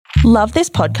Love this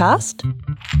podcast?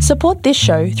 Support this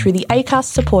show through the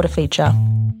Acast supporter feature.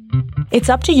 It's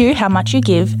up to you how much you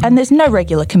give, and there's no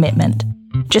regular commitment.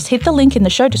 Just hit the link in the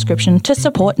show description to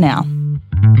support now.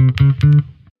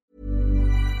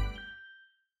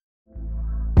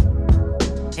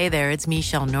 Hey there, it's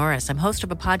Michelle Norris. I'm host of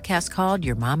a podcast called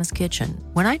Your Mama's Kitchen.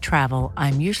 When I travel,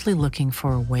 I'm usually looking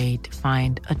for a way to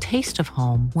find a taste of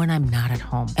home when I'm not at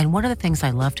home. And one of the things I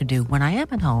love to do when I am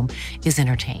at home is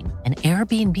entertain. And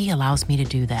Airbnb allows me to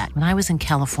do that. When I was in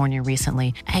California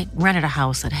recently, I rented a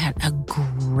house that had a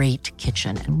great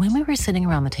kitchen. And when we were sitting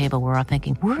around the table, we were all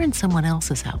thinking, we're in someone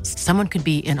else's house. Someone could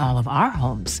be in all of our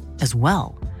homes as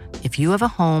well. If you have a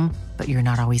home, but you're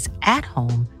not always at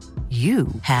home, you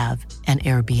have an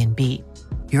Airbnb.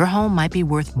 Your home might be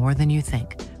worth more than you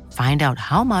think. Find out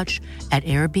how much at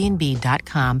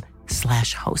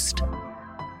airbnb.com/host.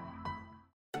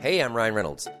 Hey, I'm Ryan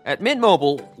Reynolds. At Mint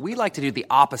Mobile, we like to do the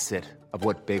opposite of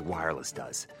what Big Wireless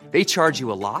does. They charge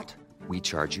you a lot, we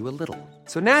charge you a little.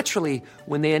 So naturally,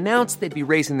 when they announced they'd be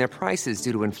raising their prices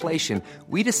due to inflation,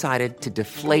 we decided to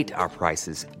deflate our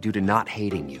prices due to not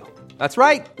hating you. That's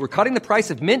right. We're cutting the price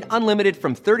of Mint Unlimited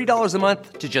from $30 a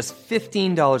month to just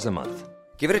 $15 a month.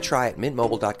 Give it a try at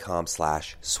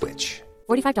mintmobile.com/switch.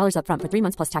 $45 up front for 3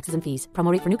 months plus taxes and fees.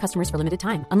 Promo rate for new customers for limited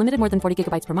time. Unlimited more than 40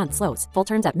 gigabytes per month. Slows full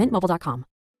terms at mintmobile.com.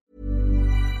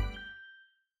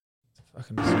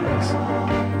 Fucking disgrace.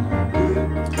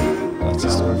 That's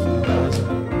a story for another, isn't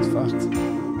it? It's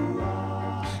fucked.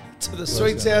 To the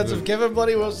sweet sounds of Kevin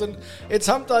Bloody Wilson. It's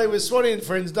Hump Day with Swanee and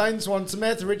friends. Dane Swan,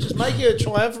 Samantha Richards. Make you a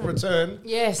triumphant return.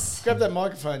 Yes. Grab that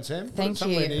microphone, Sam. Thank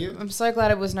you. I'm so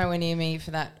glad it was nowhere near me for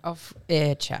that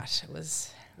off-air chat. It was.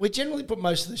 We generally put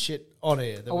most of the shit on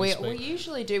air. That we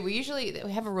usually do. We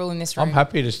have a rule in this room. I'm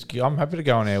happy to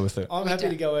go on air with it. I'm happy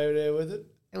to go over there with it.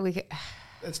 We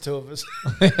That's two of us.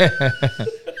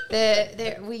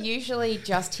 we usually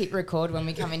just hit record when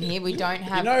we come in here. We don't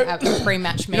have a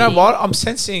pre-match meeting. You know what? I'm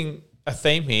sensing a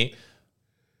theme here.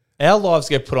 Our lives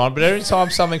get put on, but every time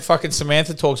something fucking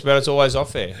Samantha talks about, it's always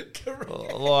off air.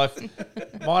 Like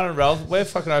mine and Ralph, we're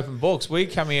fucking open books. We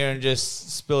come here and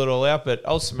just spill it all out, but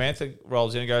old Samantha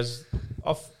rolls in and goes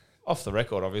off the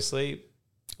record, obviously.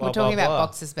 We're talking about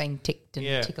boxes being ticked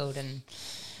and tickled and...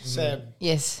 Sam.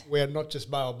 Yes. We are not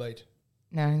just male beat.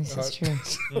 No, this is true.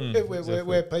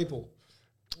 We're people.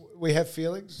 We have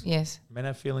feelings. Yes. Men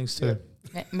have feelings too.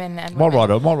 Yeah. Men and women.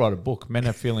 women. Might write a book. Men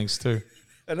have feelings too.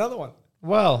 Another one.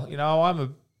 Well, you know, I'm a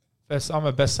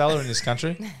bestseller in this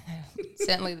country.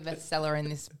 Certainly the bestseller in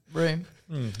this room.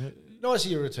 Nice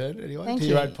of your return, anyway, Thank to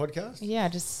you. your own podcast. Yeah,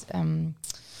 just...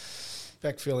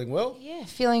 Back feeling well? Yeah,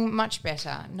 feeling much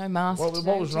better. No mask. What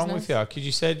today, was wrong with you? Because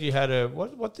you said you had a...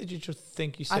 What did you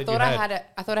think you said I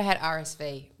thought I had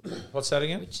RSV. What's that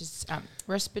again? Which is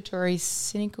respiratory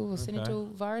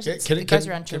syncytial virus. It Can goes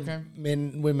around children.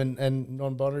 Men, women and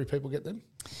non-binary people get them?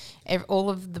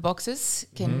 All of the boxes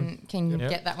can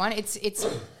get that one. It's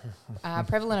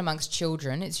prevalent amongst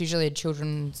children. It's usually a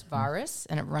children's virus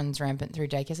and it runs rampant through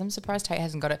daycares. I'm surprised Tate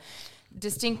hasn't got a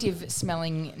distinctive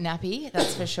smelling nappy,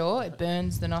 that's for sure. It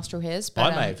burns the nostril hairs.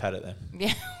 But, I may have had it then.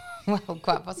 Yeah, well,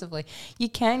 quite possibly. You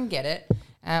can get it.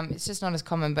 It's just not as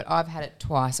common, but I've had it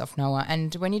twice off Noah.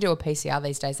 And when you do a PCR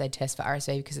these days, they test for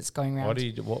RSV because it's going around.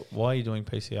 Why are you doing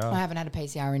PCR? I haven't had a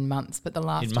PCR in months, but the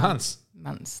last months.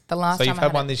 The last so time you've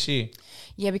had one this year?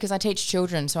 Yeah, because I teach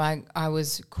children, so I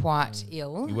was quite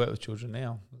ill. You work with children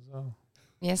now as well.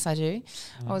 Yes, I do.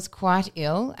 I was quite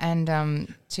ill, and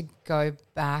to go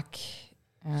back.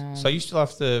 So you still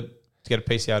have to get a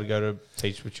PCR to go to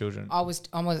teach with children? I was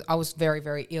very,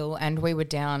 very ill, and we were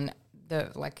down.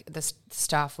 The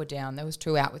staff were down. There was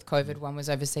 2 out with COVID. One was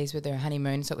overseas with her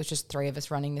honeymoon, so it was just 3 of us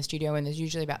running the studio, and there's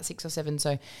usually about 6 or 7.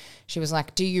 So she was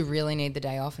like, "Do you really need the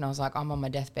day off?" And I was like, "I'm on my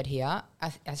deathbed here."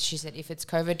 As she said, "If it's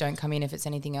COVID, don't come in. If it's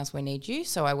anything else, we need you."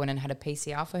 So I went and had a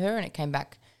PCR for her, and it came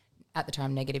back at the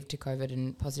time negative to COVID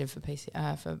and positive for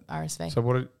for RSV. So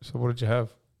what did you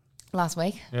have? Last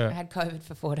week, Yeah. I had COVID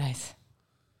for 4 days.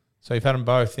 So you've had them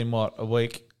both in what, a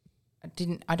week?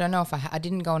 I don't know if I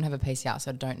didn't go and have a PCR,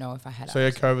 so I don't know if I had. So you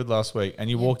had COVID last week, and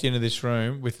you walked into this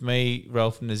room with me,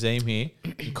 Ralph, and Nazim here,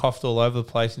 and coughed all over the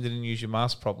place and didn't use your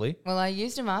mask properly. Well, I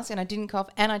used a mask and I didn't cough,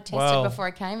 and I tested before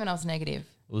I came, and I was negative.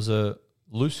 It was a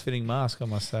loose-fitting mask, I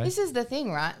must say. This is the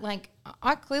thing, right? Like,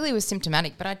 I clearly was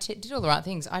symptomatic, but I did all the right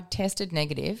things. I tested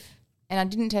negative, and I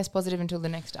didn't test positive until the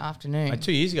next afternoon.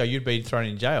 2 years ago, you'd been thrown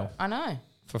in jail. I know.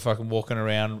 For fucking walking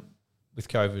around with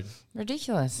COVID.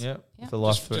 Ridiculous. Yeah, Yeah. the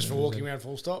life Just for walking around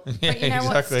full stop. Yeah, But you know what,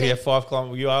 exactly. Steve? Yeah, 5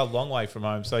 kilometres. You are a long way from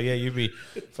home, so yeah, you'd be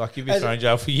thrown in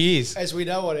jail for years. As we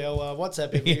know on our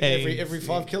WhatsApp, every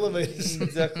 5 kilometres.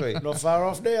 Exactly. Not far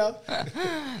off now.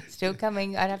 Still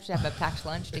coming. I'd have to have a packed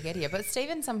lunch to get here. But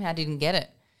Stephen somehow didn't get it,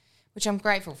 which I'm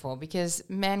grateful for because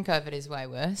man COVID is way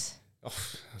worse. Oh,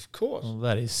 of course. Well,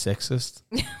 that is sexist.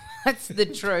 That's the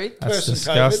truth. That's Person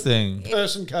disgusting.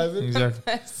 Person COVID.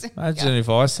 Exactly. Imagine if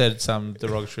I said something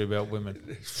derogatory about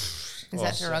women. Is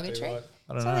that derogatory? right.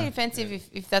 I don't It's know. only offensive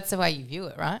if that's the way you view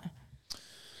it, right?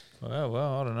 Well,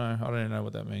 I don't know. I don't even know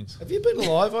what that means. Have you been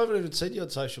alive? I haven't even seen you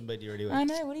on social media anyway. I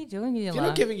know. What are you doing with your If you're not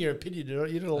life? giving your opinion, you're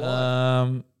not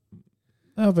alive.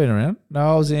 I've been around. No,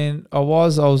 I was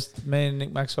me and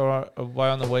Nick Maxwell were away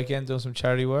on the weekend doing some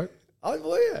charity work. Oh,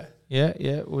 were you?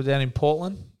 Yeah. We're down in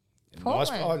Portland. Nice.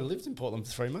 Portland. I lived in Portland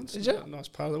for 3 months. Did you? Nice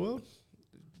part of the world.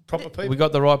 Proper people. We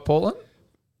got the right Portland.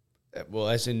 Well,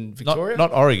 as in Victoria?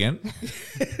 Not Oregon.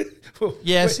 Well,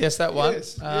 yes, wait, that one.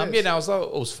 yes, Yeah, yes. no,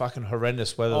 it was fucking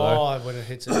horrendous weather though. Oh, when it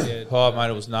hits it, yeah. Oh, mate,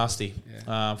 it was nasty.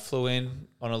 Flew in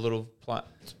on a little plane.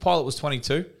 Pilot was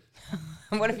 22.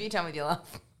 What have you done with your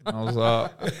life? I was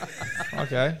like,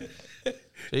 okay.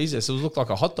 Jesus, it looked like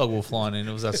a hot dog we were flying in.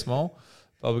 It was that small.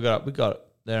 But we got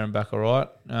there and back all right.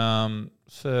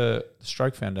 For the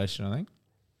Stroke Foundation, I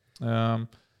think.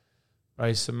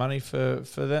 Raised some money for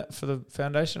the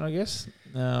foundation, I guess.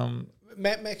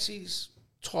 Matt Maxey's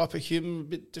type of human, a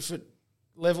bit different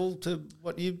level to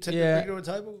what you tend Yeah. to bring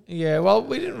to a table? Yeah, well,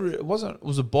 we didn't. It was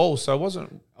a ball, so it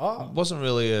wasn't. Oh. It wasn't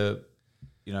really a,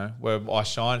 where I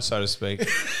shine, so to speak. With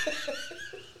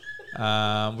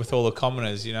all the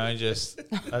commoners, just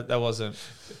that wasn't.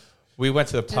 We went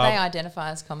to the Do pub. they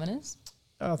identify as commoners?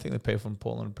 I think the people from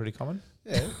Portland are pretty common.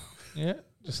 Yeah. Yeah,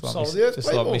 just like Soul of the earth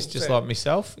people, just Sam. like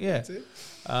myself. Yeah. That's it.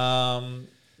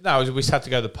 No, we just had to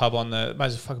go to the pub on the. It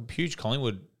was a fucking huge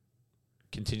Collingwood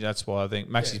continue. That's why I think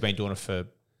Maxie's been doing it for,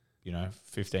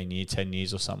 15 years, 10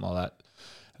 years or something like that.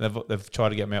 And they've tried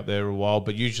to get me up there a while,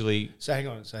 but usually, So hang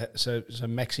on. So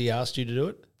Maxey asked you to do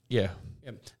it? yeah,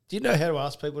 Yeah. Do you know how to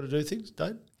ask people to do things,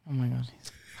 Dave? Oh my god,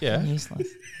 yeah, useless.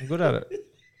 I'm good at it.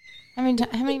 How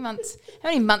many months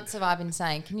have I been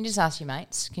saying? Can you just ask your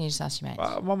mates? My mates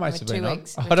have We're been 2 on.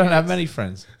 weeks. I We're don't 2 have weeks. many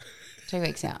friends. 2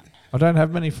 weeks out. I don't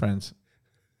have many friends.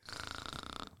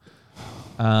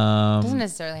 Doesn't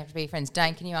necessarily have to be friends.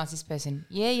 Dane, can you ask this person?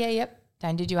 Yeah, yep.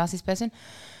 Dane, did you ask this person?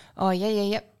 Oh, yeah,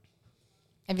 yep.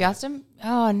 Have you asked him?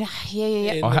 Oh, no,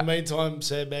 yeah. In the meantime,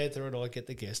 Samantha and I get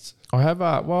the guests. I have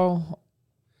I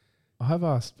have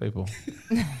asked people.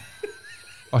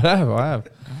 I have.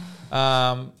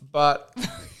 But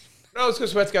no, it's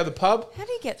because we had to go to the pub. How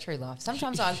do you get through life?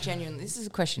 Sometimes I genuinely, this is a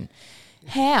question.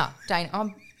 How, Dane,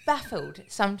 I'm baffled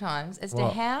sometimes as to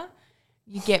What? how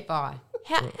you get by.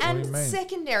 How, do you and mean?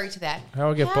 secondary to that,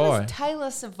 How I get how by? does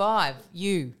Taylor survive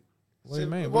you? What do you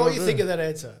mean? What What do do you I think do? of that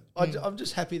answer? I'm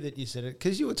just happy that you said it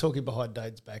because you were talking behind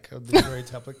Dane's back on this very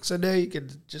topic. So now you can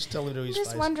just tell him to I'm his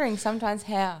just face. wondering sometimes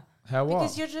how. How what?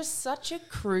 Because you're just such a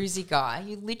cruisy guy.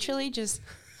 You literally just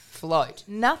float.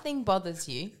 Nothing bothers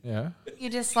you. Yeah. You're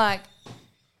just like,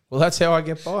 Well, that's how I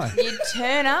get by. you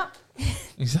turn up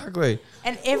Exactly.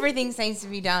 and everything seems to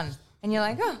be done. And you're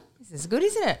like, oh, this is good,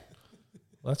 isn't it?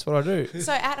 That's what I do.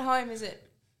 So at home, is it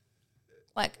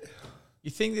like,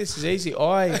 You think this is easy?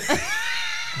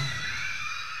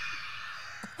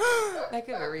 that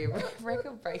could be a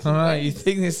record breaking No, week. you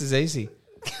think this is easy?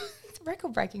 It's a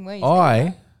record breaking week.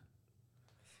 I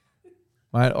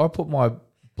put my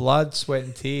blood, sweat,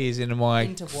 and tears into my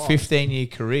Into what? 15-year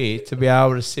career to be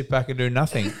able to sit back and do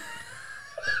nothing.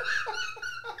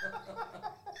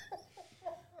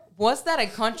 Was that a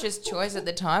conscious choice at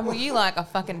the time? Were you like, I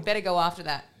fucking better go after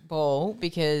that ball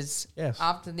because Yes.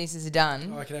 after this is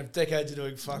done, I can have decades of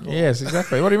doing fuck all. Yes,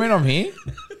 exactly. What do you mean I'm here?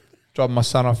 Dropped my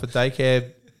son off at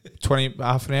daycare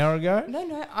half an hour ago.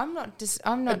 No, I'm not.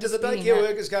 I'm not. And do the disputing daycare that.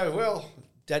 workers go, well,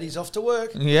 Daddy's off to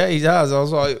work? Yeah, he does. I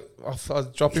was like, I'll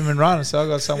drop him and run, so I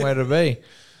got somewhere to be.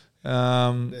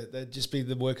 They'd just be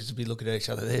the workers would be looking at each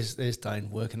other. There's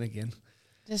Dane working again.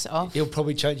 Just off. He'll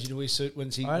probably change into his suit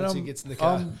once he gets in the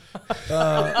car.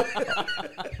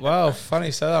 Well,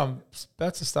 funny so I'm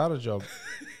about to start a job.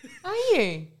 Are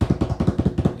you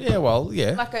Yeah, well,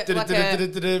 yeah. like a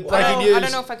Breaking well, news. I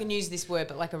don't know if I can use this word,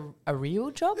 but like a real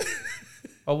job.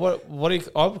 Oh, what do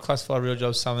I would classify a real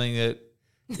job as something that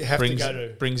You have to go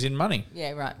to. brings in money.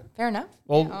 Yeah, right. Fair enough.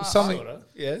 Well, Yeah, something. Sorta,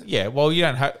 yeah. Yeah, well, you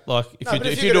don't have like if No, you but do,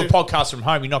 if if you're you do a gonna- podcast from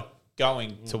home, you're not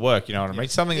going to work. You know what I mean?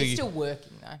 Something that You're you, still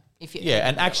working though. If you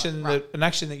an action right.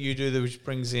 that you do that which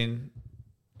brings in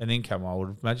an income, I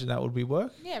would imagine that would be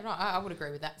work. Yeah, right. I would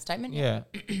agree with that statement. Yeah.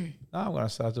 No, I'm going to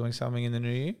start doing something in the new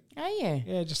year. Are you?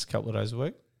 Yeah, just a couple of days a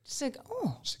week. Just like,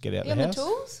 Just to get out you the on house. the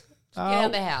tools? Get out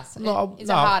of the house. No, Is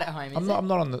it hard at home? I'm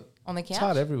not on the couch? It's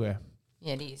hard everywhere.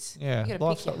 Yeah, it is. Yeah, You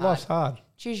got to pick your life's hard. hard.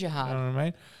 Choose your You hard. know what I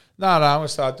mean? No, I'm going to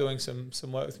start doing some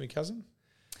work with my cousin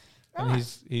and Right.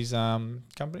 his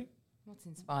company. What's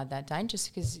inspired that, Dane?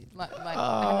 Just because like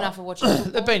had enough of watching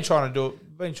football? They've been trying to do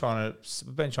it. Been trying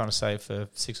to save for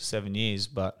 6 or 7 years,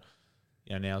 but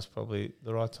now's probably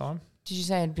the right time. Did you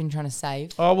say I'd been trying to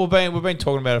save? Oh, we've been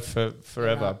talking about it for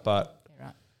forever, right. but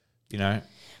Yeah,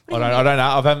 right. I don't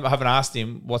know. I haven't asked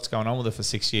him what's going on with it for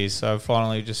 6 years, so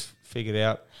finally just figured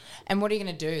out. And what are you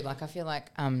going to do? Like, I feel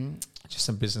like, Just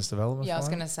some business development. I was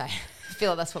going to say, I feel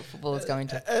like that's what football is going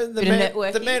to. And Bit of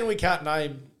networking. the man we can't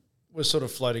name was sort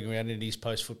of floating around in his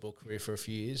post-football career for a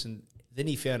few years, and then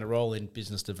he found a role in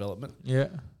business development. Yeah.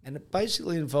 And it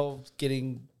basically involved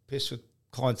getting pissed with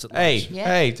clients at Hey, lunch. Yeah.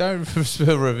 hey! Don't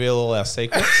reveal all our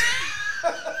secrets.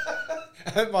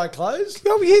 Am I closed?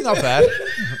 Oh, yeah, not bad.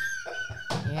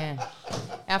 Yeah.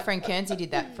 Our friend Kernsey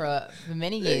did that for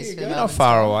many years. For the Not Melbourne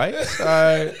far Storm.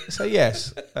 away. So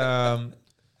yes.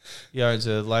 He owns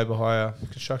a labour hire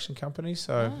construction company,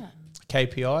 so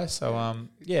KPI.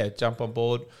 So jump on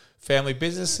board, family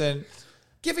business, and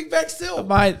Giving back still.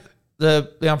 mate. The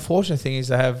unfortunate thing is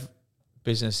they have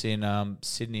business in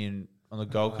Sydney and on the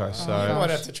Gold Coast. You might So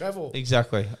have to travel.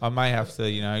 exactly, I may have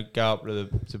to go up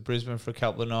to Brisbane for a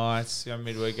couple of nights.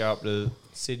 Midweek go up to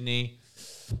Sydney.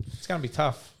 It's going to be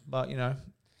tough, but I'm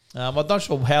not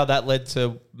sure how that led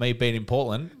to me being in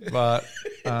Portland, but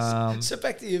So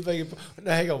back to you being...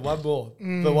 No, hang on, one more.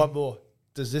 But one more.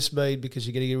 Does this mean because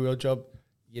you're getting a real job,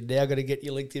 you're now going to get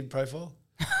your LinkedIn profile?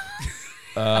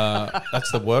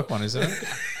 that's the work one, isn't it?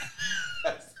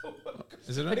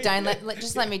 Isn't But it? Dane,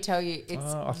 just let me tell you, it's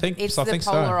I think the so.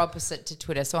 polar opposite to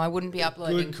Twitter. So I wouldn't be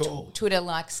uploading Good call.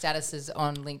 Twitter-like statuses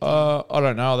on LinkedIn. I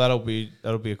don't know. That'll be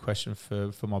a question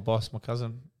for my boss, my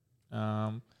cousin.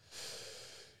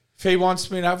 If he wants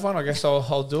me to have one, I guess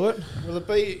I'll do it. Will it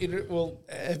be...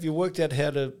 have you worked out how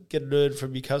to get an earn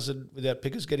from your cousin without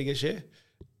Pickers getting a share?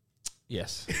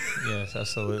 Yes, yes,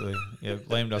 absolutely. Yeah,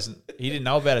 Liam he didn't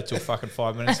know about it till fucking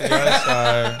 5 minutes ago.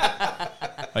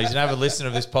 So he's an avid listener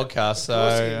of this podcast. So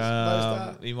course he is.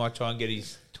 No he might try and get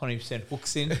his 20%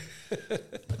 hooks in.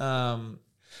 No,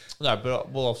 but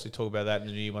we'll obviously talk about that in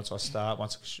the new year once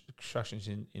the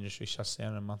construction industry shuts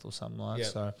down in a month or something like that.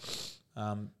 Yeah.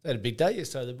 So They had a big day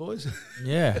yesterday, the boys.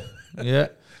 yeah.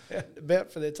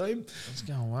 About for their team. It's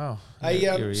going well. Hey,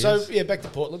 Here he is. back to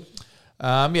Portland.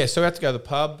 So we had to go to the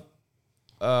pub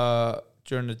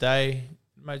during the day.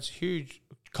 Mate, it's huge.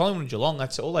 Collingwood and Geelong,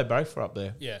 that's all they break for up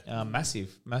there. Yeah.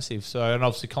 Massive. So, and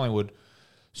obviously Collingwood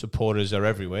supporters are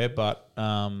everywhere, but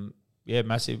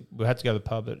massive. We had to go to the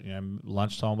pub at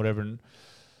lunchtime, whatever, and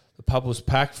the pub was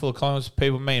packed full of Collingwood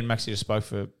people. Me and Maxie just spoke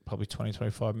for probably 20,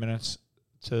 25 minutes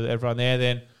to everyone there.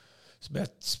 Then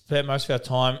spent most of our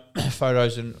time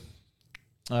photos and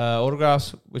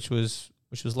autographs, which was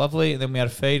lovely. And then we had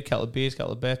a feed, couple of beers,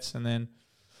 couple of bets, and then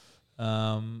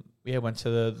went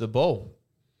to the ball.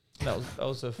 That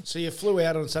was a So you flew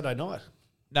out on Sunday night?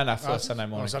 for Sunday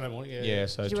morning. On Sunday morning, yeah. Yeah,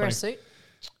 so Did you wear a suit?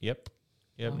 Yep,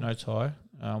 no tie.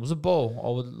 It was a ball. I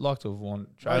would like to have worn.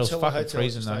 It was Motel or fucking hotel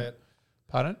freezing did you stay though. at?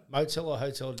 Pardon? Motel or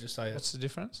hotel did you stay at? What's the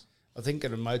difference? I think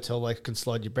at a motel they can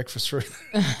slide your breakfast through.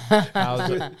 No, it was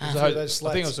a- it was a Through those I think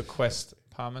slats. it was a Quest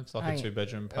apartment, like Oh, a yeah.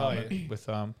 2-bedroom Oh,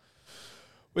 apartment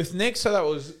with Nick. So that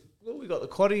was we got the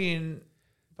quaddie in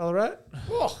Ballarat.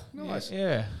 Oh, nice.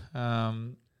 Yeah,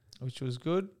 which was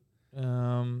good.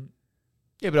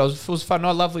 But it was fun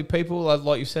night, lovely people,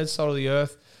 like you said, salt of the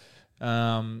earth.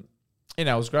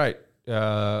 It was great.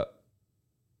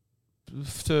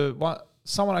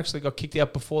 Someone actually got kicked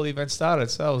out before the event started,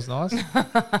 so that was nice.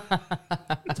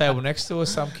 Table next to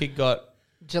us, some kid got,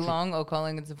 Geelong or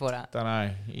Collingwood supporter? don't know.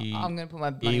 I'm going to put my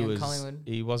money on Collingwood.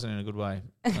 He wasn't in a good way.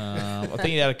 I think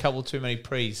he had a couple too many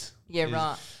pre's. Yeah,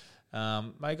 right.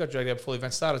 Mate got dragged out before the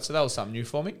event started, so that was something new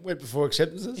for me. Went before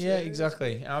acceptances? Yeah,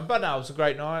 exactly. But no, it was a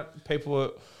great night.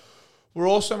 People were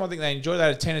awesome. I think they enjoyed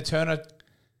that. Tina Turner,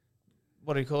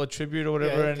 what do you call it, tribute or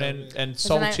whatever, Yeah, and Was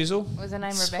Soul her name- Chisel. Was her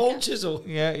name Rebecca? Soul Chisel.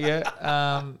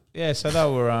 Yeah. So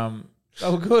they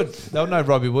were good. They were no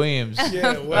Robbie Williams.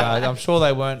 Yeah, well. I'm sure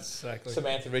they weren't Exactly.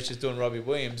 Samantha Richards doing Robbie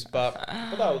Williams, but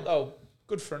they were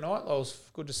good for a night. That was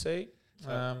good to see.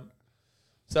 So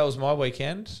that was my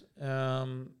weekend.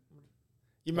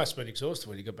 You must have been exhausted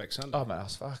when you got back Sunday. Oh man, I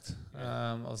was fucked.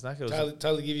 I was knackered.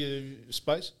 Taylor give you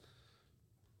space?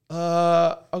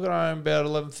 I got home about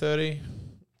 11:30.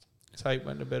 Tate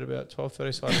went to bed about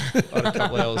 12:30, so I had a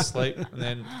couple of hours sleep, and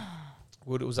then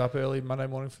Wood was up early Monday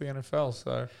morning for the NFL.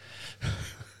 So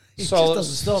He just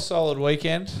doesn't stop. solid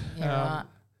weekend. Yeah,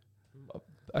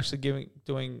 Actually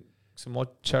doing some more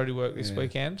charity work this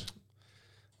weekend.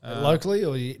 Locally,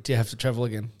 or do you have to travel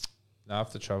again? No, I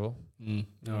have to travel. All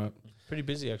right. Pretty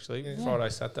busy actually. Friday,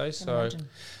 Saturday. So imagine.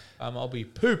 I'll be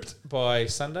pooped by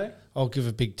Sunday. I'll give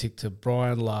a big tick to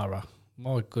Brian Lara.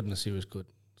 My goodness, he was good.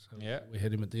 So Yeah. we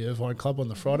had him at the Irvine Club on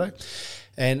the Friday.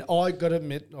 And I got to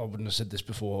admit, I wouldn't have said this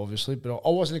before, obviously, but I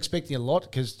wasn't expecting a lot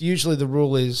because usually the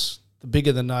rule is the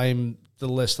bigger the name, the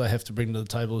less they have to bring to the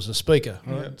table as a speaker.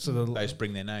 Right? Yeah. So They just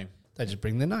bring their name. they just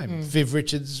bring their name. Viv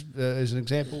Richards, as an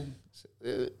example,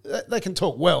 they can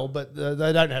talk well, but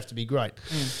they don't have to be great.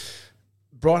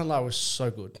 Brian Lara was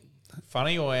so good.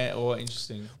 Funny or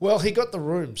interesting? Well, he got the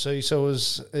room, so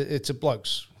it's a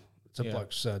blokes. It's a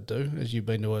blokes do, as you've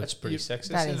been to a... That's pretty sexist,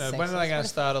 That isn't is it? When are they sexist. going to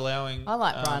start allowing... I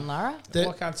like Brian Lara.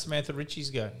 Why can't Samantha Ritchie's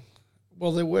go?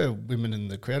 Well, there were women in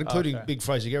the crowd, including Okay. Big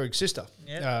Fraser Garrick's sister,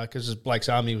 Yeah. because Blake's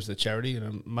Army was the charity,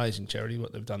 an amazing charity,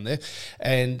 what they've done there.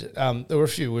 And there were a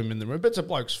few women in the room, but it's a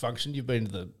blokes function. You've been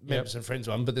to the Members and Friends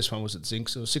one, but this one was at Zinc,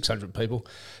 so there was 600 people.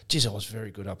 Jeez, I was very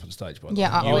good up on stage, by the way.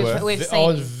 Yeah, You were. we've I seen.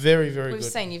 was very, very We've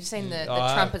good. seen. You've seen the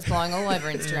I- trumpets blowing all over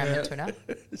Instagram and Twitter.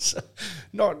 So,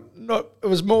 not. It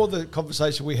was more the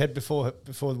conversation we had before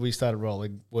we started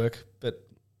rolling work, but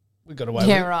we got away with it.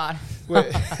 Yeah, right.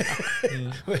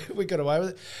 We got away with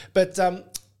it. But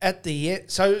at the end,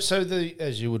 so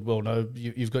as you would well know,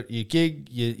 you've got your gig,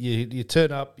 you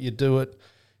turn up, you do it,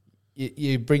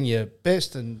 you bring your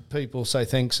best, and people say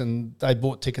thanks, and they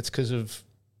bought tickets because of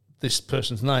this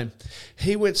person's name.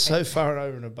 He went so far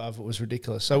over and above, it was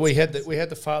ridiculous. So we had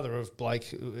the father of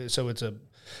Blake. So it's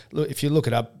if you look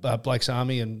it up, Blake's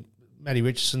Army and Matty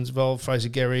Richardson's involved, Fraser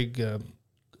Gehrig,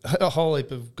 a whole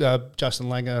heap of Justin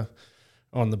Langer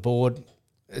on the board.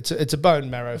 It's a bone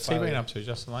marrow What's he failure. been up to,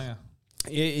 Justin Langer?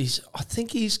 Yeah, I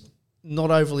think he's not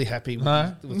overly happy with,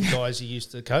 No? with the guys he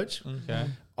used to coach. Okay.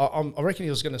 I reckon he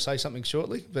was going to say something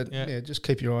shortly, but Yeah. just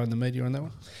keep your eye on the media on that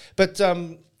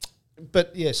one.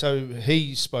 But yeah, so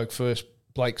he spoke first,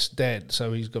 Blake's dad,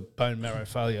 so he's got bone marrow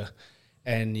failure.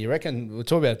 And you reckon, we're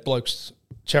talking about Bloke's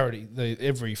charity,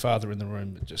 every father in the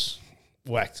room just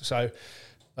whacked. So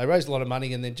they raised a lot of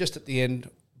money, and then just at the end,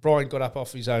 Brian got up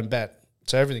off his own bat.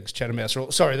 So everything's Chatham House.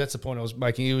 Sorry, that's the point I was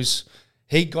making.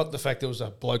 He got the fact there was a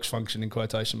blokes function in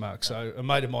quotation marks. So a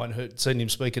mate of mine who'd seen him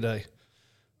speak at a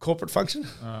corporate function.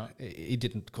 He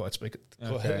didn't quite speak it.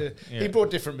 Okay, He brought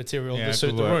different material Yeah, to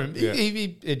suit good the work. room. Yeah.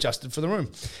 He adjusted for the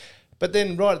room. But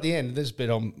then right at the end, this bit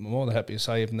I'm more than happy to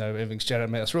say, even though everything's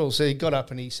Chatham House rules. So he got up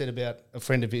and he said about a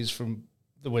friend of his from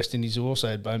the West Indies who also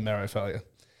had bone marrow failure.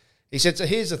 He said, so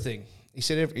here's the thing. He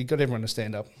said he got everyone to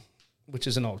stand up, which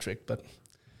is an old trick. But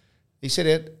he said,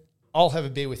 Ed, I'll have a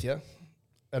beer with you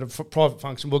at a private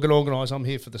function. We're going to organise, I'm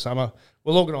here for the summer.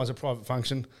 We'll organise a private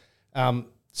function.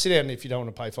 Sit down if you don't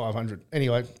want to pay $500.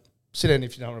 Anyway, sit down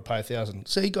if you don't want to pay $1,000.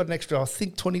 So he got an extra, I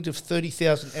think, 20 to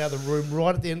 30,000 out of the room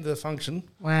right at the end of the function,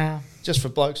 Wow. just for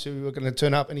blokes who were going to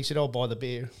turn up. And he said, I'll buy the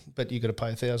beer, but you got to pay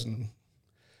 $1,000.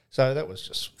 So that was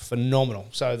just phenomenal.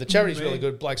 So the charity's really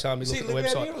good. Blake's Army, look at the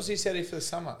website. Or was he set here for the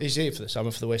summer? He's here for the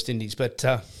summer for the West Indies, but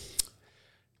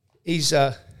he's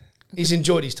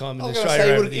enjoyed his time in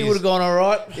Australia. Over the He years. would have gone all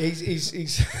right.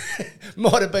 He's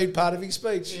might have been part of his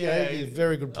speech. Yeah, he's a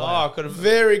very good player. Oh, could have-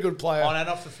 very good player. On and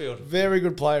off the field. Very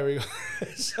good player.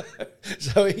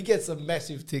 so he gets a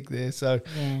massive tick there. So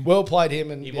well played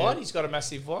him. And He what? He's got a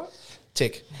massive what?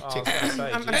 tick. Oh, I was going to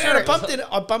say. I'm And sure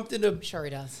I bumped into I'm sure he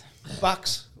does.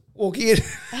 Bucks walking in.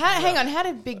 Hang on. How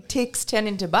did big ticks turn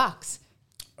into bucks?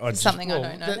 Something I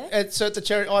don't know there. So at the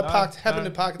charity, I happened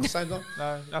to park at the same time,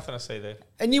 No, nothing to see there.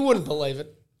 and you wouldn't believe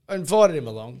it. I invited him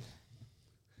along.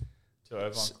 To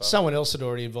Irvine Club. Someone else had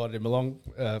already invited him along.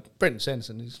 Brenton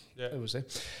Sanderson, who was there.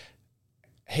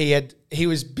 He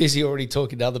was busy already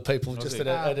talking to other people just he? at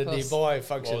a of course. nearby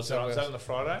function Was that on the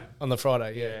Friday? on the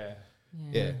Friday.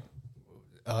 Yeah.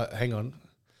 Yeah. Hang on,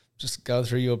 just go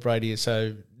through your Brady.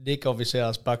 So Nick obviously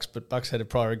asked Bucks, but Bucks had a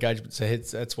prior engagement, so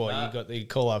that's why you got the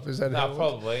call up. Is that how No, it was?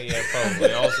 probably. Yeah,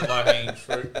 probably. I was the low-hanging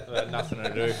fruit. I had nothing to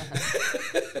do.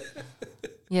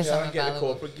 Yes, I I'm don't get the available.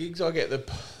 corporate gigs. I get the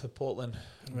Portland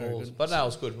balls. But no, it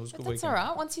was good. It was a good That's weekend. all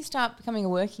right. Once you start becoming a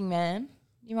working man,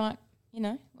 you might,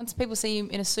 once people see you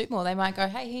in a suit more, they might go,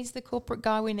 hey, he's the corporate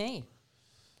guy we need.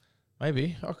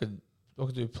 Maybe I could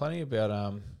do plenty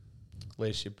about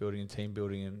leadership building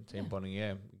and team bonding.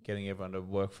 Yeah, getting everyone to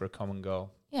work for a common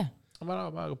goal. Yeah. I've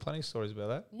got plenty of stories about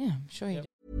that. Yeah, I'm sure you do.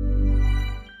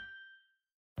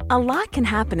 A lot can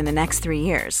happen in the next 3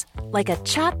 years. Like a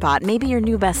chatbot may be your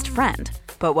new best friend.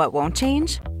 But what won't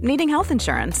change? Needing health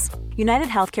insurance. United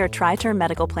Healthcare Tri-Term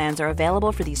Medical Plans are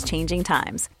available for these changing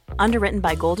times. Underwritten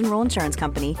by Golden Rule Insurance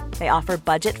Company, they offer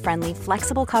budget-friendly,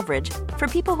 flexible coverage for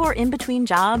people who are in between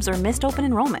jobs or missed open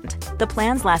enrollment. The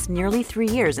plans last nearly 3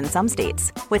 years in some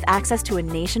states, with access to a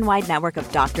nationwide network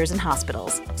of doctors and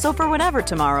hospitals. So for whatever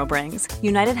tomorrow brings,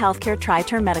 United Healthcare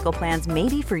Tri-Term Medical Plans may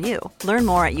be for you. Learn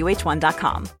more at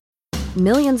uh1.com.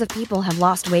 Millions of people have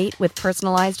lost weight with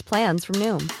personalized plans from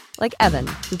Noom. Like Evan,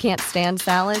 who can't stand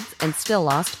salads and still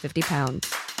lost 50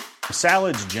 pounds.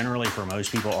 Salads generally for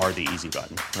most people are the easy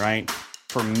button, right?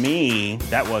 For me,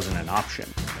 that wasn't an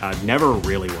option. I never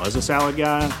really was a salad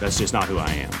guy. That's just not who I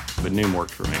am. But Noom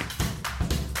worked for me.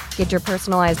 Get your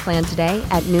personalized plan today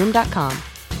at Noom.com.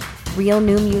 Real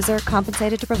Noom user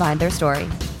compensated to provide their story.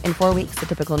 In 4 weeks, the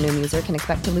typical Noom user can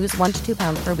expect to lose 1 to 2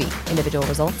 pounds per week. Individual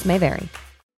results may vary.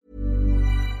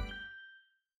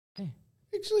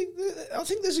 Actually, I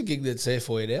think there's a gig that's there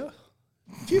for you now.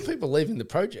 A few people leaving the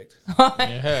project.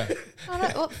 Yeah. Oh, no,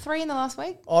 what, 3 in the last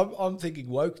week? I'm thinking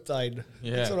woke Dane.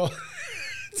 Yeah. That's what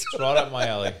It's right up my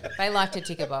alley. They like to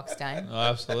tick a box, Dane. Oh,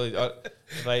 absolutely. Have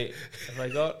they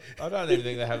got? I don't even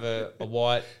think they have a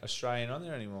white Australian on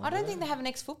there anymore. I don't think they have an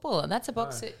ex-footballer. That's a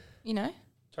box that, you know.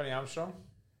 Tony Armstrong.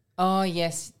 Oh,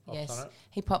 yes, Pops yes. on it.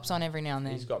 He pops on every now and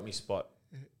then. He's got me spot.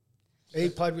 He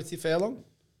played with you for how long?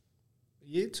 A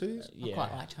year, 2 years? I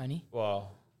quite like Tony.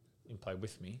 Well, he didn't play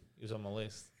with me. He was on my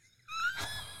list.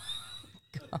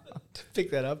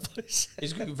 Pick that up, please.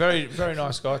 He's good, very, very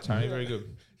nice guy, Tony. Very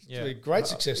good. Yeah, a great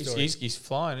success story. He's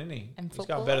flying, isn't he? And He's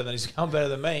going better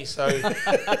than me, so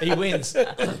he wins.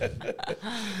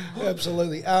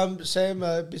 Absolutely. Sam,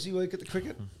 busy week at the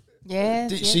cricket?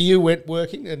 Yes, yes. So you went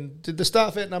working, and did the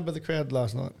staff outnumber the crowd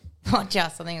last night? Not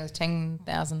just. I think it was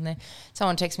 10,000 there.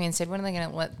 Someone texted me and said, when are they going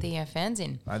to let the fans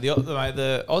in?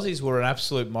 The Aussies were an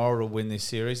absolute moral to win this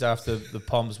series after the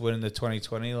Poms winning the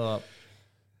 2020 lot.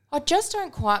 I just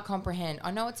don't quite comprehend. I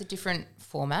know it's a different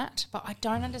format, but I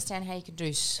don't understand how you could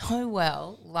do so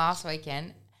well last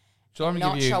weekend and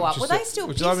not show up. Were they still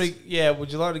pissed?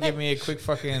 Would you like to give me a quick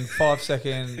fucking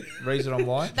 5-second reason on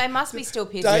why? They must be still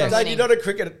pissed. Dave, you're not a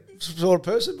cricket sort of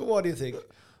person, but why do you think?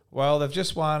 Well, they've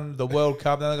just won the World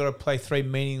Cup. Then they've got to play 3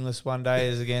 meaningless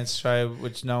one-days against Australia,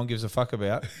 which no one gives a fuck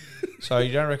about. So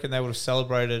you don't reckon they would have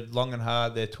celebrated long and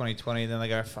hard their 2020, and then they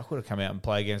go, fuck, would have come out and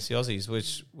play against the Aussies,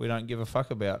 which we don't give a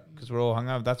fuck about because we're all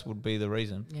hungover. That would be the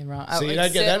reason. Yeah, right. So it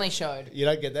don't get certainly that, showed. You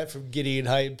don't get that from Gideon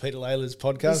Hay and Peter Layla's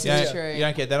podcast? This is true. You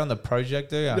don't get that on the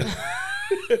project, do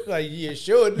you? No, you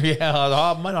should. Yeah,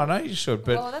 I know you should,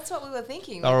 but Well, that's what we were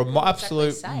thinking. they were We didn't absolute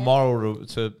exactly say it. moral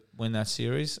to win that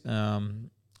series.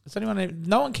 Does anyone?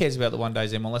 No one cares about the one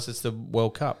days unless it's the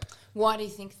World Cup Why do you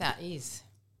think that is?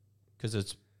 because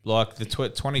it's like the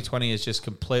 2020 has just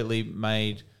completely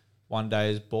made one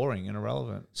days boring and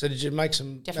irrelevant. So did you make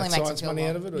some Definitely math makes science it feel money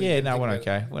out long. of it? or Yeah, you no, think went about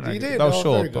okay. it? Went You okay. did? They were Oh,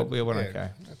 short, very but good. we went Yeah, okay.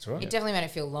 That's right. It definitely made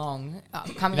it feel long.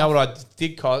 You Coming know off what I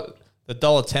did cost? The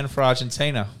 $1.10 for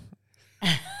Argentina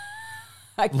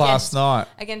against, last night.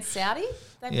 against Saudi.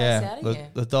 They played Yeah, Saudi.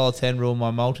 the $1.10 ruled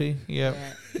my multi. Yep.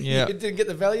 Yeah. You didn't get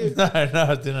the value? No,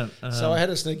 I didn't. So I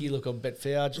had a sneaky look on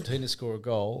Betfair. Argentina score a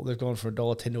goal. They've gone from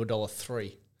 $1.10 to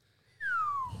 $1.03.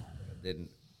 Then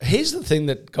here's the thing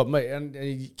that got me, and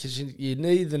because you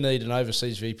need an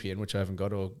overseas VPN, which I haven't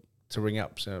got, or to ring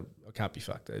up, so I can't be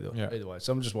fucked either way.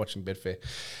 So I'm just watching Betfair.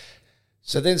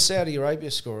 So then Saudi Arabia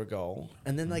score a goal,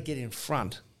 and then they get in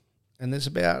front, and there's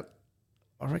about,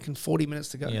 I reckon, 40 minutes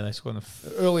to go. Yeah, they scored in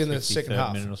the early in the second 53rd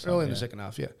half. minute or something, Early in the second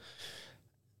half, yeah.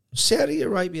 Saudi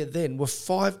Arabia then were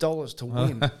 $5 to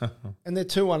win, and they're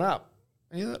 2-1 up.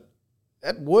 And you know,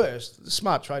 at worst, the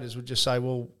smart traders would just say,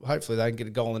 well, hopefully they can get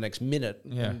a goal in the next minute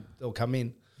and they'll come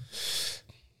in.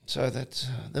 So that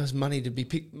there was money to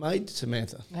be made,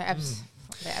 Samantha. There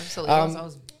absolutely was. I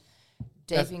was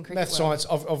deep in cricket. Math science,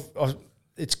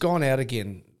 it's gone out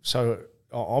again. So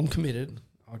I'm committed.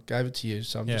 I gave it to you.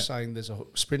 So I'm just saying there's a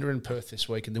sprinter in Perth this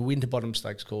week, and the Winterbottom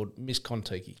Stakes called Miss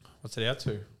Kontiki. What's it out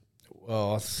to?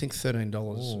 Well, I think $13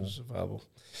 was available.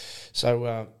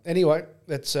 So anyway,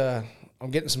 that's I'm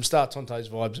getting some Start Tonte's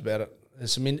vibes about it.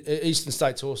 There's some Eastern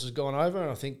States horses gone over, and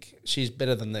I think she's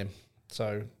better than them.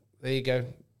 So there you go.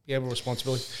 You have a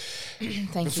responsibility.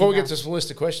 Thank you. Before we get to this list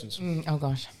of questions, oh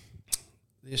gosh,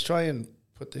 the Australian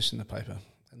put this in the paper,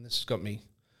 and this has got me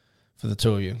for the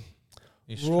two of you.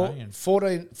 The Raw,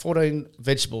 Australian. 14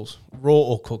 vegetables, raw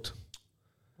or cooked.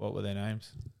 What were their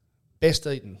names? Best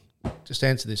eaten. Just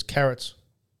answer this. Carrots.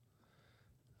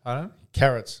 Pardon?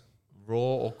 Carrots. Raw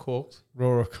or cooked?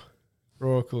 Raw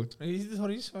or cooked. What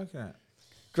are you smoking at?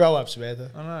 Grow up,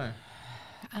 Samantha. I know.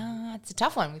 it's a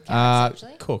tough one with carrots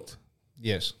actually. Cooked.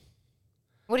 Yes.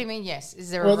 What do you mean, yes?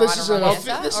 Is there Well, a this right is or wrong a-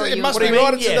 answer? this- Or it you- must What do be you mean?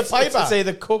 right, it's in the paper. It's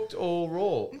either cooked or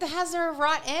raw. How's there a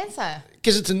right answer?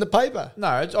 Because it's in the paper. No,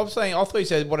 I'm saying, I thought you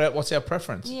said, what's our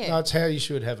preference? Yeah. No, it's how you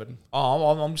should have it. Oh,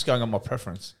 I'm just going on my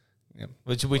preference. Yep.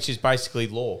 Which is basically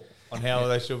law on how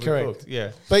they should be Correct. cooked.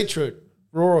 Yeah. Beetroot,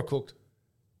 raw or cooked?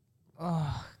 Cooked.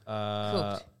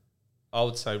 I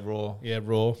would say raw. Yeah,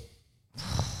 raw.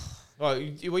 Well,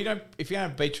 you don't. If you don't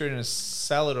have beetroot in a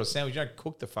salad or sandwich, you don't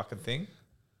cook the fucking thing.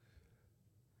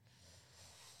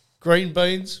 Green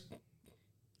beans.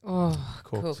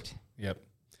 Cooked. Yep.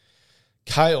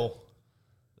 Kale.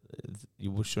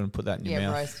 You shouldn't put that in your Yeah,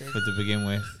 mouth roasted. to begin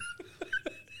with.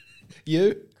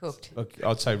 You? Cooked. Okay,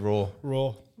 I'd say raw.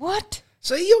 Raw. What?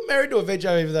 So you're married to a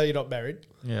veggie even though you're not married.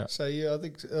 Yeah. So I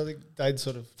think Dane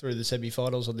sort of threw the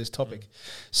semi-finals on this topic.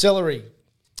 Celery.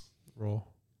 Raw.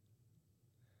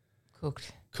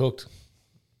 Cooked. Cooked.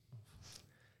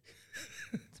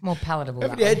 It's more palatable.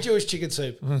 Haven't that you way. had Jewish chicken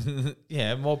soup?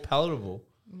 Yeah, more palatable.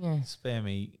 Yeah. Spare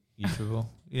me, you triple.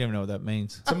 You don't even know what that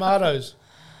means. Tomatoes.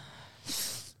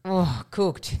 Oh,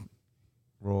 cooked.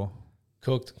 Raw.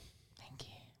 Cooked. Thank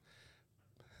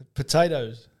you.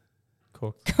 Potatoes.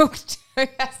 Cooked. Cooked. Who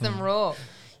has them raw?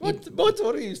 My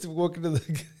daughter used to walk into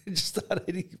the and just start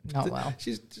eating. Not well.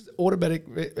 She's just automatic.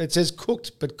 It says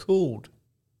cooked but cooled.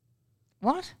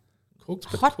 What? Cooked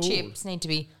but Hot cooled. chips need to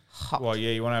be hot. Well,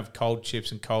 yeah, you want to have cold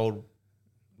chips and cold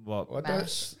I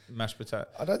mashed potato.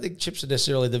 don't think chips are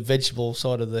necessarily the vegetable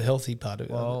side of the healthy part of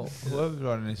it. Well, whoever's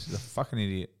writing this is a fucking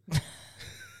idiot.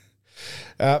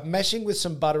 Mashing with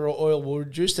some butter or oil will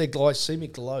reduce their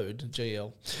glycemic load,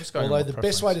 GL. going Although on the my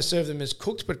best way to preference. serve them is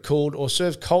cooked but cooled or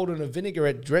served cold in a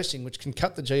vinaigrette dressing, which can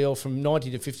cut the GL from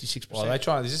 90 to 56%. Well, they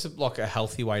try. Is this like a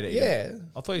healthy way to eat? Yeah. it?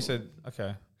 I thought you said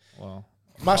okay. Well,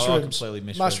 I Mushrooms. completely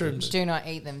misread Mushrooms. Do not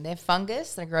eat them. They're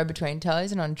fungus. They grow between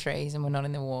toes and on trees, and we're not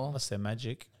in the war. unless they're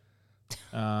magic.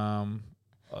 Don't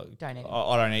eat them.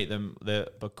 I don't eat them. They're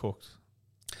but cooked.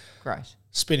 Gross.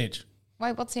 Spinach.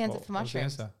 Wait, what's the answer What for was the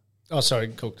mushrooms? answer? Oh, sorry,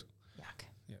 cooked.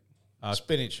 Yuck.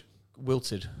 Spinach.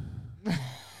 Wilted.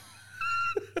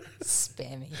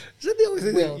 Spare me. Is that the only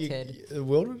thing Wilted. that you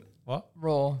wilted? What?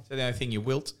 Raw. Is that the only thing you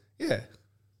wilt? Yeah.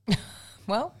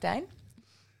 Well, Dane,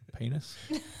 Penis.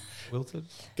 Wilted.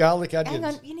 Garlic, hang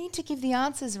onions. on. You need to give the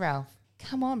answers, Ralph.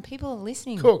 Come on, people are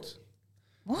listening. Cooked.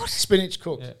 What? Spinach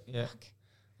cooked. Yeah. Yeah.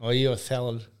 Oh, you're a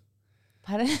salad.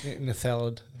 Pardon? In a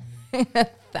salad.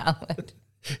 Salad.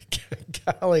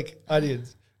 Garlic,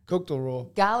 onions. Cooked or raw?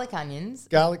 Garlic onions.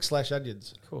 Garlic /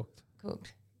 onions. Cooked.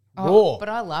 Cooked. Raw. But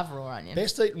I love raw onion.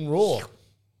 Best eaten raw.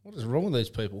 What is wrong with these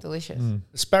people? Delicious.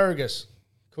 Asparagus.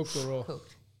 Cooked or raw?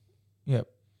 Cooked. Yep.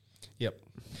 Yep.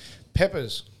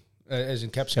 Peppers, as in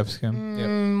capsicum. Capsicum. Yep.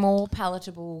 More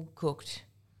palatable cooked.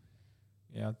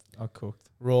 Yeah, I cooked.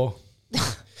 Raw.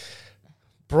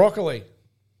 Broccoli.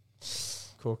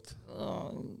 Cooked.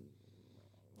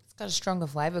 It's got a stronger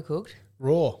flavour cooked.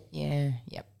 Raw. Yeah.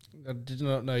 Yep. I did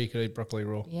not know you could eat broccoli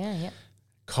raw. Yeah. Yep.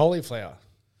 Cauliflower.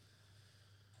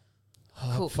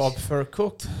 Cooked. I prefer it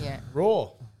cooked. Yeah.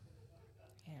 Raw.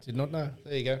 Did not know.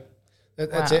 There you go.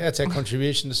 That's, Wow. that's our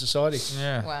contribution to society.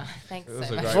 Yeah. Wow. Thanks It was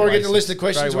so a much. great Before we get to waste the list of of-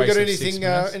 questions, great we got waste of 6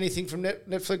 minutes. anything from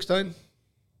Netflix, Dane?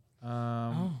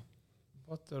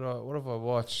 What have I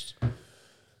watched?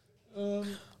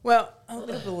 Well, I'm a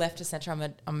bit of a left of centre. I'm a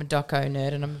doco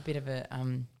nerd, and I'm a bit of a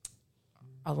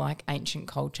I like ancient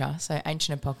culture, so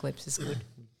Ancient Apocalypse is good.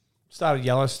 Started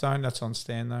Yellowstone. That's on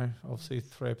Stan though. Obviously,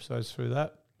 3 episodes through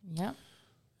that. Yeah.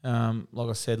 Like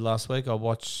I said last week, I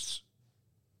watched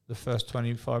the first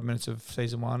 25 minutes of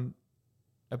season 1,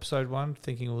 episode 1,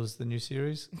 thinking it was the new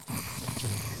series.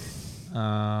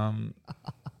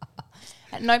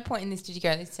 At no point in this did you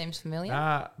go, this seems familiar.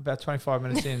 About 25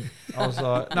 minutes in, I was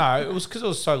like, no, it was because it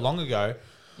was so long ago.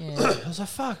 Yeah. I was like,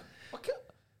 fuck.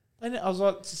 And I was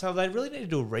like, so they really need to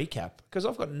do a recap because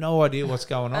I've got no idea what's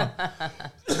going on.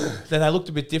 Then they looked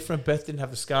a bit different. Beth didn't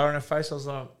have a scar on her face. I was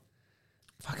like,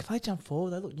 fuck, if they jump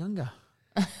forward, they look younger.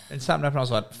 And something happened. I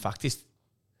was like, fuck this.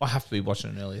 I have to be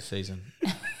watching an earlier season.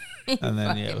 And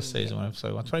then, yeah, it was season 1,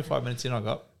 episode 1. 25 minutes in, I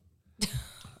got.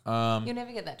 You'll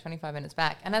never get that 25 minutes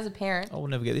back. And as a parent, I will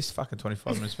never get this fucking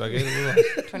 25 minutes back either, will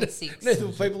I? 26. Neither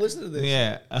will people listen to this.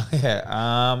 Yeah.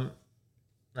 Yeah.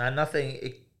 No,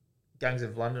 nothing. Gangs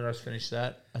of London, I just finished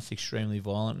that. That's extremely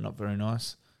violent, not very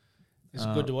nice. Is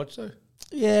it good to watch, though?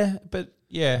 Yeah, but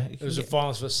yeah. It was a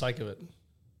violence for the sake of it.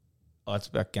 Oh, it's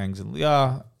about gangs and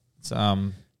it's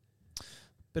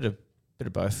bit of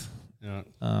both. Yeah.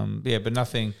 Yeah, but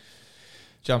nothing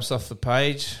jumps off the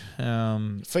page.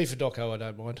 FIFA doco, I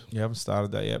don't mind. You haven't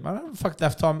started that yet. I don't have fucking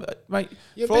enough time, mate.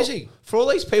 You're for busy. For all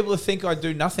these people who think I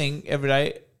do nothing every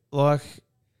day, like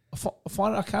I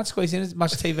find I can't squeeze in as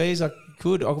much TV as I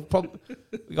could. I could probably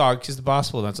because the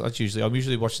basketball. That's usually I'm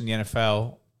usually watching the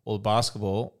NFL or the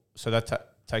basketball, so that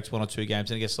takes 1 or 2 games.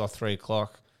 Then it gets to like 3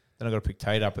 o'clock. Then I got to pick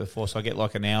Tate up at 4, so I get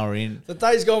like an hour in. The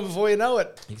day's gone before you know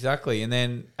it. Exactly, and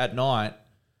then at night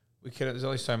there's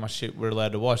only so much shit we're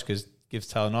allowed to watch because it gives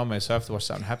Taylor nightmares. So I have to watch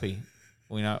something happy.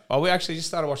 We actually just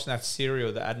started watching that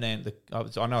serial, the Adnan.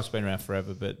 I know it's been around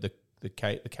forever, but the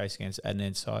case against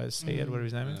Adnan Syed, whatever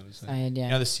his name is. Syed, yeah.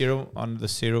 You know the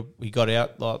serial he got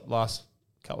out like last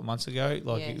couple of months ago.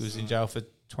 Like he was in jail for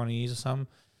 20 years or something.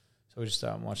 So we just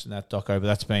started watching that doco, but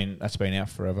that's been out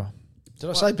forever. Did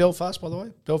I say Belfast, by the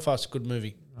way? Belfast, a good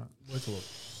movie. Worth a look.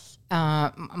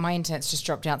 My internet's just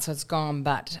dropped out, so it's gone.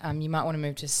 But you might want to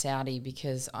move to Saudi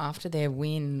because after their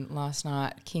win last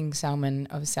night, King Salman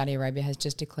of Saudi Arabia has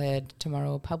just declared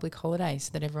tomorrow a public holiday so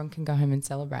that everyone can go home and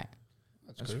celebrate.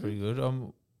 That's pretty good.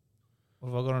 What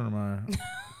have I got on tomorrow?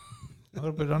 I've got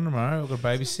a bit on tomorrow. I've got to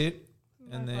babysit,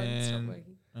 and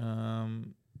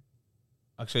then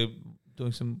actually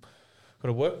doing some. Got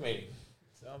a work meeting.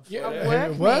 So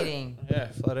A work meeting. Yeah,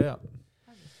 flat out.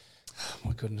 Oh,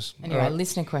 my goodness. Anyway, All right.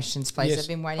 listener questions, please. Yes. I've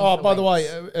been waiting. Oh, for by the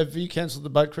weeks. way, have you cancelled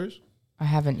the boat cruise? I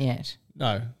haven't yet.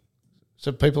 No.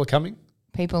 So people are coming?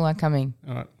 People are coming.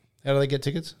 All right. How do they get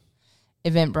tickets?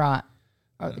 Eventbrite.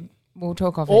 We'll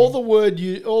talk off All air. the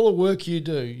work you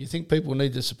do, you think people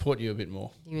need to support you a bit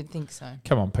more? You would think so.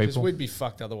 Come on, Because people. we'd be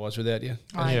fucked otherwise without you.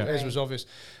 I agree. As was obvious.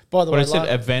 By the But way, it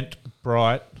said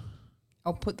Eventbrite.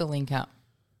 I'll put the link up.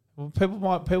 Well,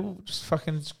 people just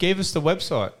fucking give us the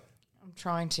website. I'm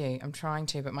trying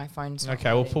to, but my phone's not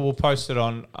Okay, ready. we'll post it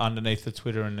on underneath the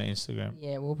Twitter and the Instagram.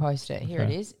 Yeah, we'll post it. Here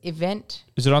Okay. it is. Event.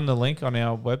 Is it on the link on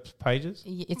our web pages?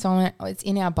 It's on. It's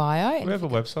in our bio. Do we have a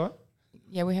website?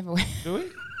 Yeah, we have a. Do we?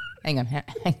 Hang on.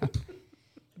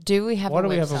 Do we have? Why a do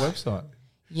we website? have a website?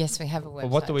 Yes, we have a website.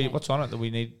 Well, Jane. what's on it that we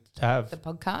need to have? The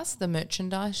podcast, the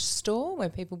merchandise store where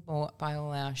people buy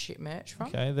all our shit merch from.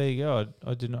 Okay, there you go.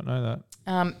 I did not know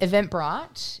that.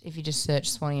 Eventbrite. If you just search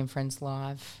Swanee and Friends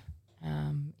Live,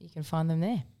 you can find them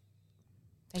there.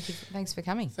 Thank you. Thanks for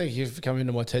coming. Thank you for coming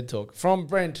to my TED Talk. From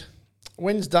Brent,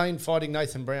 when's Dane fighting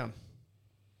Nathan Brown?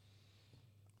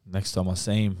 Next time I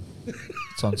see him,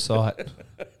 it's on site.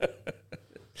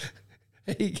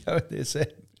 How you going there, Sam?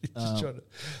 You're just trying to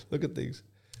look at things.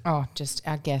 Oh, just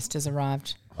our guest has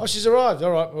arrived. Oh, she's arrived.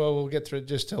 All right. Well, we'll get through.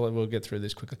 Just tell her we'll get through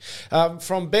this quickly.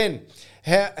 From Ben,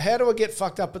 how do I get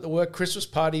fucked up at the work Christmas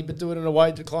party but do it in a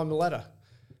way to climb the ladder?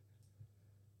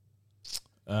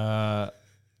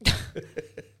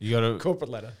 You got to Corporate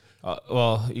ladder.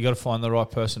 you got to find the right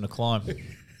person to climb. You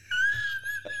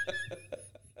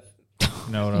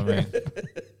know what I mean?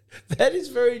 That is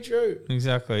very true.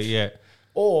 Exactly. Yeah.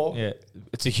 Or Yeah.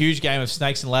 It's a huge game of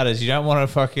snakes and ladders. You don't want to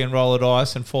fucking roll a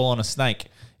dice and fall on a snake.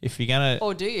 If you're gonna,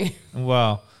 Or do you?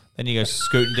 well, then you go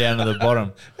scooting down to the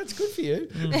bottom. that's good for you.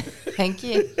 Thank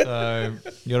you. So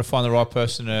you got to find the right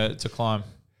person to climb.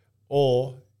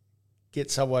 Or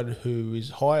get someone who is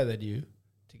higher than you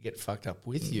to get fucked up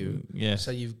with you. Yeah.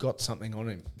 So you've got something on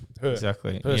him. Her.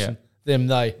 Exactly. Person. Them,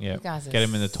 they. Yeah. guys are Get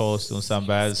him in the toilet doing something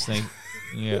bad. Sneak.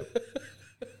 Yeah.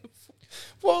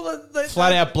 Well,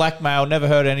 Flat out blackmail. Never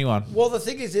hurt anyone. Well, the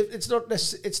thing is,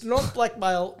 it's not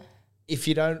blackmail if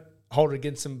you don't hold it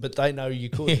against them, but they know you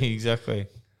could. Exactly.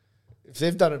 If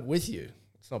they've done it with you,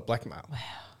 it's not blackmail.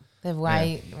 The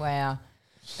way, wow.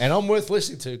 And I'm worth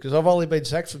listening to because I've only been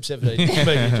sacked from 17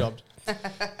 media jobs.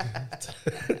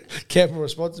 Kept more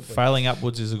responsibly. Failing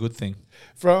upwards is a good thing.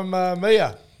 From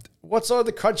Mia, what side of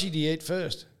the crunchy do you eat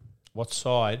first? What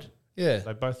side? Yeah,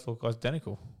 They both look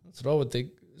identical. that's what I would think.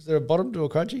 Is there a bottom to a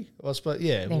crunchy? I suppose,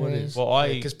 yeah, There what is. is? Well,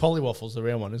 Because Pollywaffle's the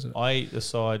round one, isn't it? I eat the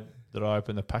side that I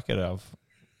open the packet of.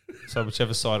 So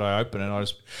whichever side I open it, I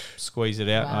just squeeze it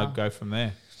out and Wow. I go from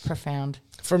there. Profound.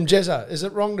 From Jezza, is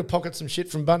it wrong to pocket some shit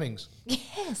from Bunnings?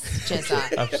 Yes,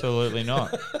 Jezza. Absolutely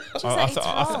not. Jezza, it's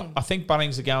wrong. I think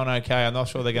Bunnings are going okay. I'm not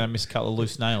sure they're going to miss a couple of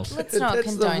loose nails. Let's not That's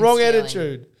condone the wrong stealing.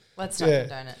 attitude. Let's not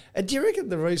condone it. And do you reckon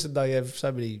the reason they have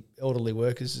so many elderly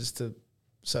workers is to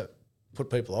put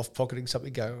people off pocketing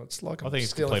something? Going, it's like I think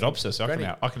it's stealing complete from opposite. So Granny."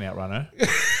 I can outrun her.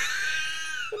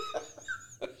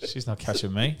 She's not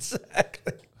catching me.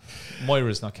 Exactly.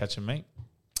 Moira's not catching me.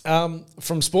 From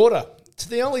Sporter, to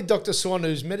the only Dr. Swan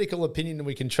whose medical opinion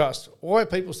we can trust, why are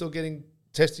people still getting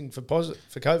testing for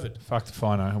COVID? Fuck if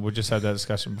I know. We just had that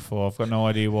discussion before. I've got no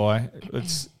idea why. I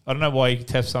don't know why you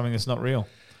test something that's not real.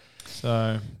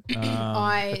 So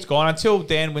it's gone until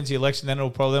Dan wins the election. Then we'll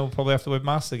probably have to wear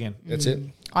masks again. That's it.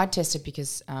 I tested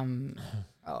because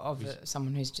of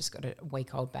someone who's just got a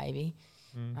week-old baby.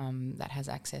 that has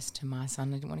access to my son.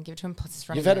 I didn't want to give it to him. Plus, it's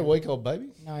running. You've had a around. week-old baby?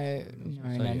 No.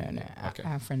 Okay.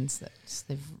 Our friends that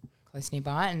live close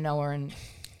nearby, and Noah and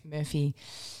Murphy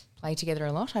play together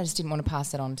a lot. I just didn't want to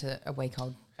pass that on to a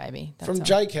week-old baby. That's From all.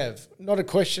 JCav, not a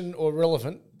question or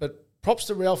relevant, but props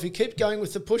to Ralphie. Keep going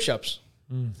with the push-ups.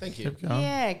 Thank you. Keep going.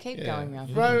 Yeah, keep going,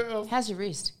 Ralph. Bro, How's your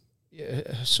wrist? yeah,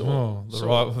 The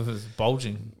right was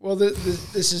bulging. Well,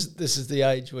 this is the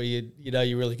age where you know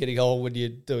you're really getting old when you're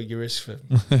doing your wrist for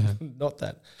not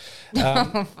that.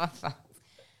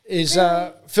 Is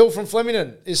Phil from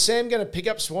Flemington? Is Sam going to pick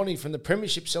up Swanee from the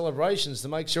Premiership celebrations to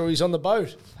make sure he's on the boat?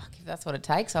 Fuck, if that's what it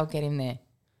takes, I'll get him there.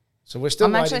 So we're still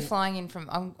I'm waiting. actually flying in from.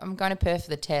 I'm going to Perth for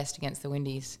the test against the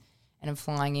Windies, and I'm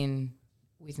flying in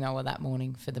with Noah that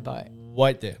morning for the boat.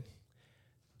 Wait there.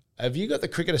 Have you got the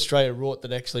Cricket Australia rort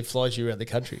that actually flies you around the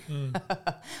country?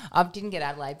 I didn't get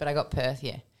Adelaide, but I got Perth.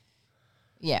 Yeah,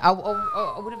 yeah. I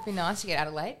would have been nice to get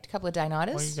Adelaide, a couple of day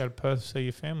nighters. Well, you go to Perth to see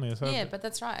your family or something. Yeah, but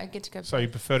that's right. I get to go. So you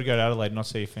prefer to go to Adelaide, not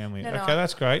see your family? No, okay, no,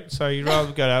 that's great. So you'd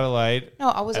rather go to Adelaide No,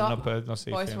 I was and up. not Perth, not see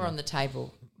your Both family. were on the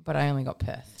table, but I only got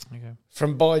Perth. Okay.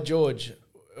 From By George,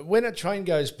 when a train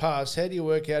goes past, how do you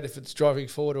work out if it's driving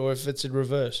forward or if it's in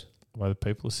reverse? Where the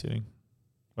people are sitting,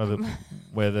 where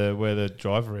the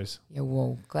driver is. Yeah,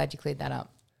 well, glad you cleared that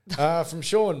up. From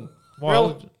Sean.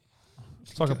 Well,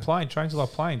 it's like a plane. Trains are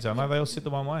like planes, aren't they? They all sit the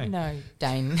one way. No,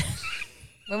 Dane.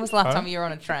 When was the last Huh? time you were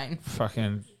on a train?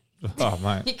 Fucking, oh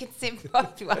mate. You can sit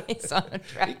both ways on a He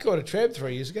train. caught a tram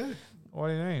 3 years ago. What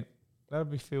do you mean?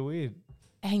 That'd be feel weird.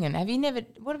 Hang on, have you never?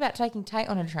 What about taking Tate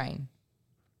on a train?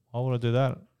 Why would I do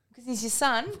that? Because he's your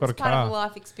son. got It's a part of car. a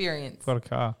life experience. I've got a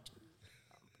car.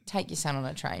 Take your son on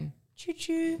a train. Choo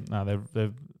choo. No,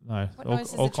 they're no What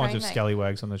noise does all the kinds train of make?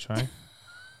 scallywags on the train.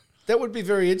 That would be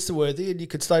very Insta-worthy and you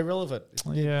could stay relevant.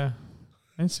 Yeah,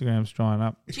 Instagram's drying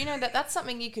up. Do you know that's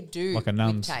something you could do Like a with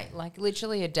nun's. Tate? Like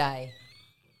literally a day.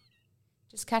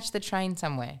 Just catch the train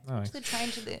somewhere. Oh. To the train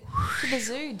to the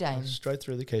zoo, Dane. Straight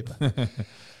through the keeper.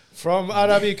 From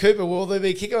RW Cooper, will there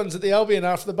be kick-ons at the Albion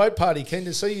after the boat party? Keen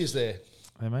to see you there.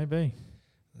 There may be.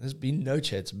 There's been no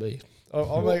chance of me. I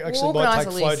We'll actually might organise take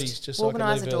a floaties list. just We'll so I can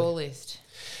organise leave a door early. list.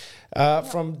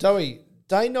 From Doey,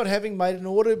 Dane not having made an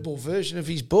audible version of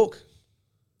his book.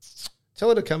 Tell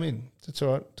her to come in. That's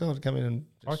all right. Tell her to come in and.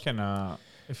 I can,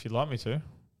 if you'd like me to.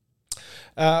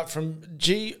 From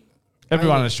G.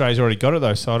 Everyone in Australia's already got it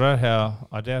though, so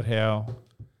I doubt how.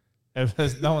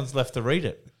 No one's left to read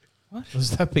it. What? It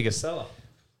was that big a seller.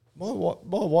 My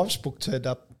wife's book turned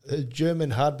up, a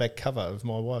German hardback cover of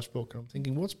my wife's book. And I'm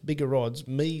thinking, what's bigger odds,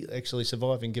 me actually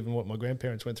surviving given what my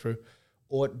grandparents went through,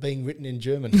 or it being written in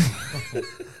German?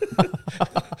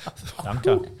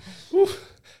 Dunker.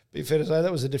 Be fair to say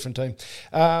that was a different team.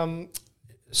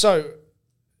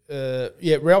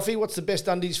 Ralphie, what's the best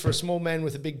undies for a small man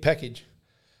with a big package?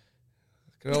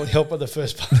 Can only help with the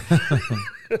first part.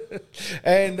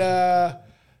 And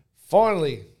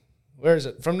finally, where is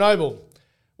it? From Noble,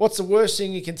 what's the worst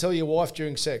thing you can tell your wife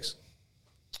during sex?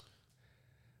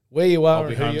 Where you are I'll be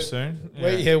and who home you soon.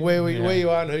 Where you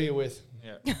are and who you're with.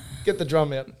 Yeah. Get the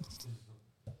drum out.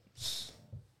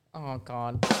 Oh,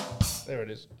 God. There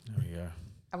it is. There we go.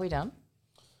 Are we done?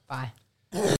 Bye.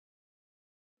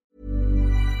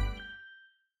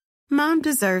 Mom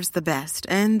deserves the best,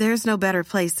 and there's no better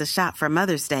place to shop for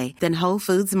Mother's Day than Whole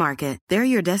Foods Market. They're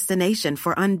your destination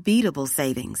for unbeatable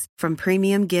savings, from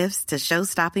premium gifts to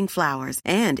show-stopping flowers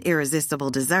and irresistible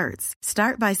desserts.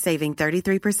 Start by saving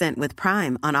 33% with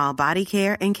Prime on all body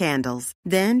care and candles.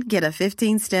 Then get a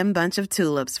 15-stem bunch of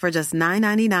tulips for just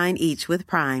 $9.99 each with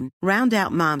Prime. Round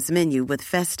out Mom's menu with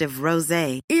festive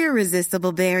rosé,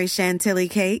 irresistible berry chantilly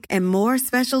cake, and more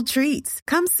special treats.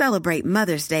 Come celebrate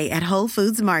Mother's Day at Whole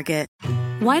Foods Market.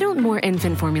 Why don't more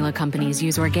infant formula companies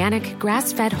use organic,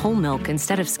 grass-fed whole milk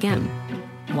instead of skim?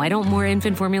 Why don't more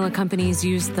infant formula companies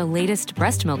use the latest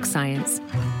breast milk science?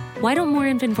 Why don't more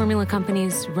infant formula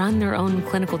companies run their own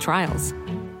clinical trials?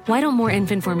 Why don't more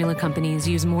infant formula companies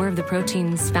use more of the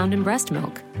proteins found in breast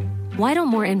milk? Why don't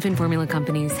more infant formula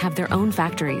companies have their own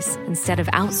factories instead of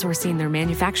outsourcing their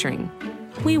manufacturing?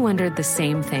 We wondered the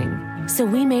same thing. So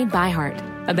we made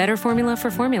ByHeart, a better formula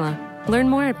for formula. Learn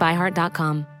more at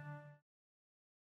byheart.com.